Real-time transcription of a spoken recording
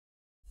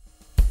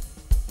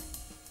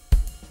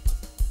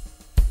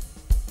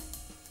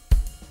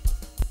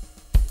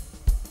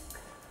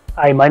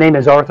Hi, my name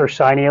is Arthur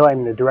Sainio.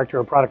 I'm the Director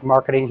of Product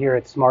Marketing here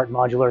at Smart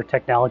Modular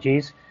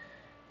Technologies.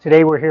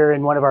 Today we're here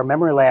in one of our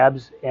memory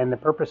labs, and the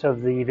purpose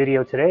of the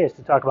video today is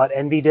to talk about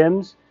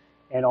NVDIMMs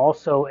and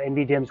also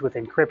NVDIMMs with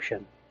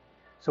encryption.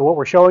 So what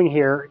we're showing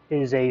here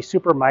is a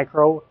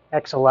Supermicro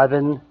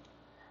X11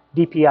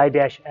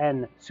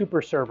 DPI-N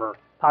super server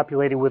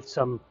populated with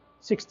some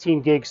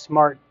 16 gig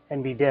smart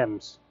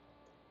NVDIMMs.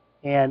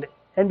 And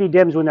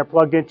NVDIMMs, when they're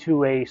plugged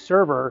into a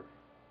server,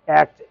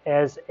 act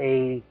as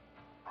a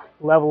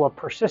level of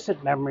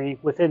persistent memory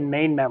within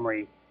main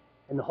memory.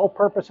 And the whole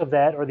purpose of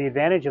that, or the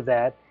advantage of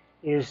that,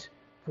 is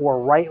for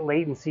write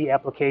latency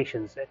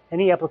applications.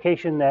 Any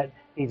application that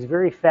needs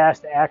very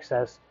fast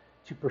access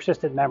to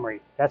persistent memory.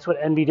 That's what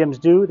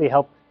NVDIMMs do. They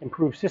help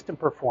improve system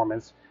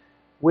performance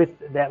with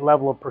that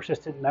level of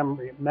persistent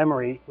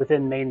memory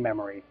within main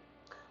memory.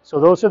 So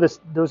those are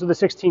the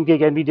 16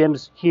 gig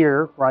NVDIMMs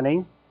here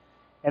running.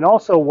 And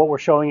also what we're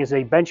showing is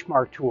a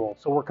benchmark tool.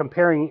 So we're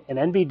comparing an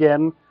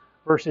NVDIMM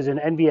versus an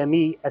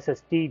NVMe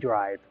SSD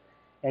drive.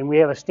 And we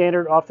have a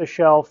standard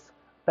off-the-shelf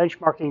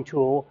benchmarking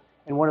tool,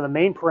 and one of the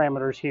main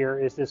parameters here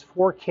is this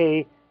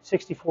 4K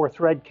 64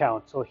 thread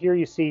count. So here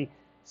you see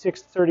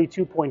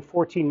 632.14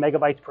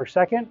 megabytes per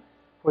second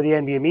for the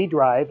NVMe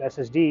drive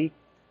SSD,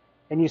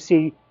 and you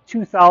see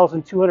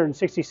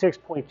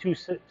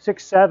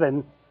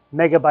 2,266.267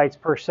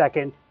 megabytes per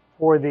second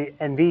for the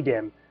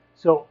NVDIMM.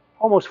 So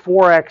almost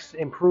 4x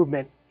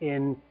improvement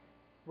in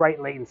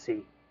write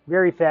latency.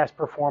 Very fast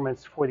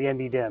performance for the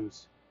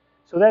NVDIMMs.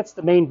 So that's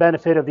the main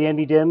benefit of the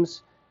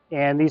NVDIMMs,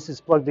 and this is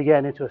plugged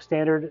again into a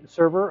standard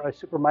server, a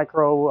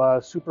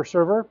Supermicro super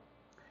server.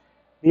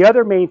 The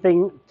other main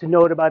thing to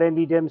note about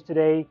NVDIMMs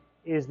today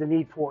is the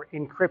need for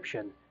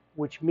encryption,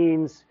 which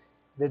means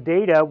the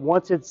data,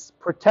 once it's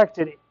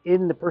protected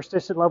in the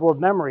persistent level of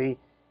memory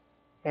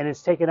and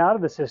it's taken out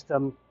of the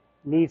system,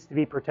 needs to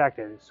be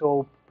protected.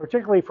 So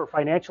particularly for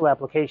financial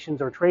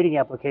applications or trading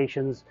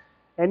applications,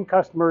 end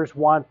customers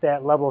want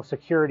that level of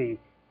security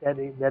that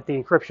the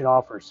encryption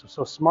offers.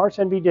 So Smart's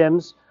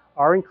NVDIMMs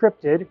are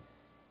encrypted.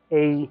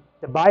 The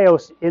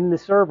BIOS in the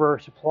server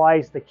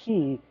supplies the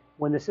key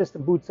when the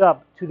system boots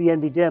up to the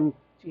NVDIMM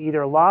to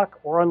either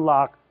lock or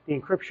unlock the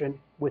encryption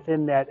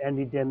within that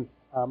NVDIMM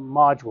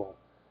module.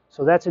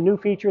 So that's a new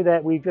feature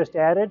that we've just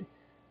added.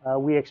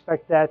 We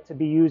expect that to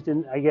be used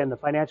in, again, the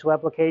financial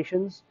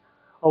applications,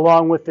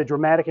 along with the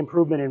dramatic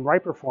improvement in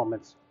write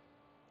performance.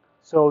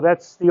 So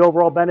that's the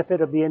overall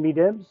benefit of the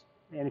NVDIMMs.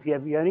 And if you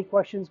have any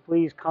questions,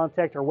 please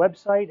contact our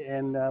website,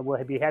 and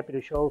we'll be happy to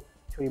show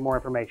you more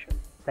information.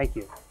 Thank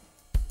you.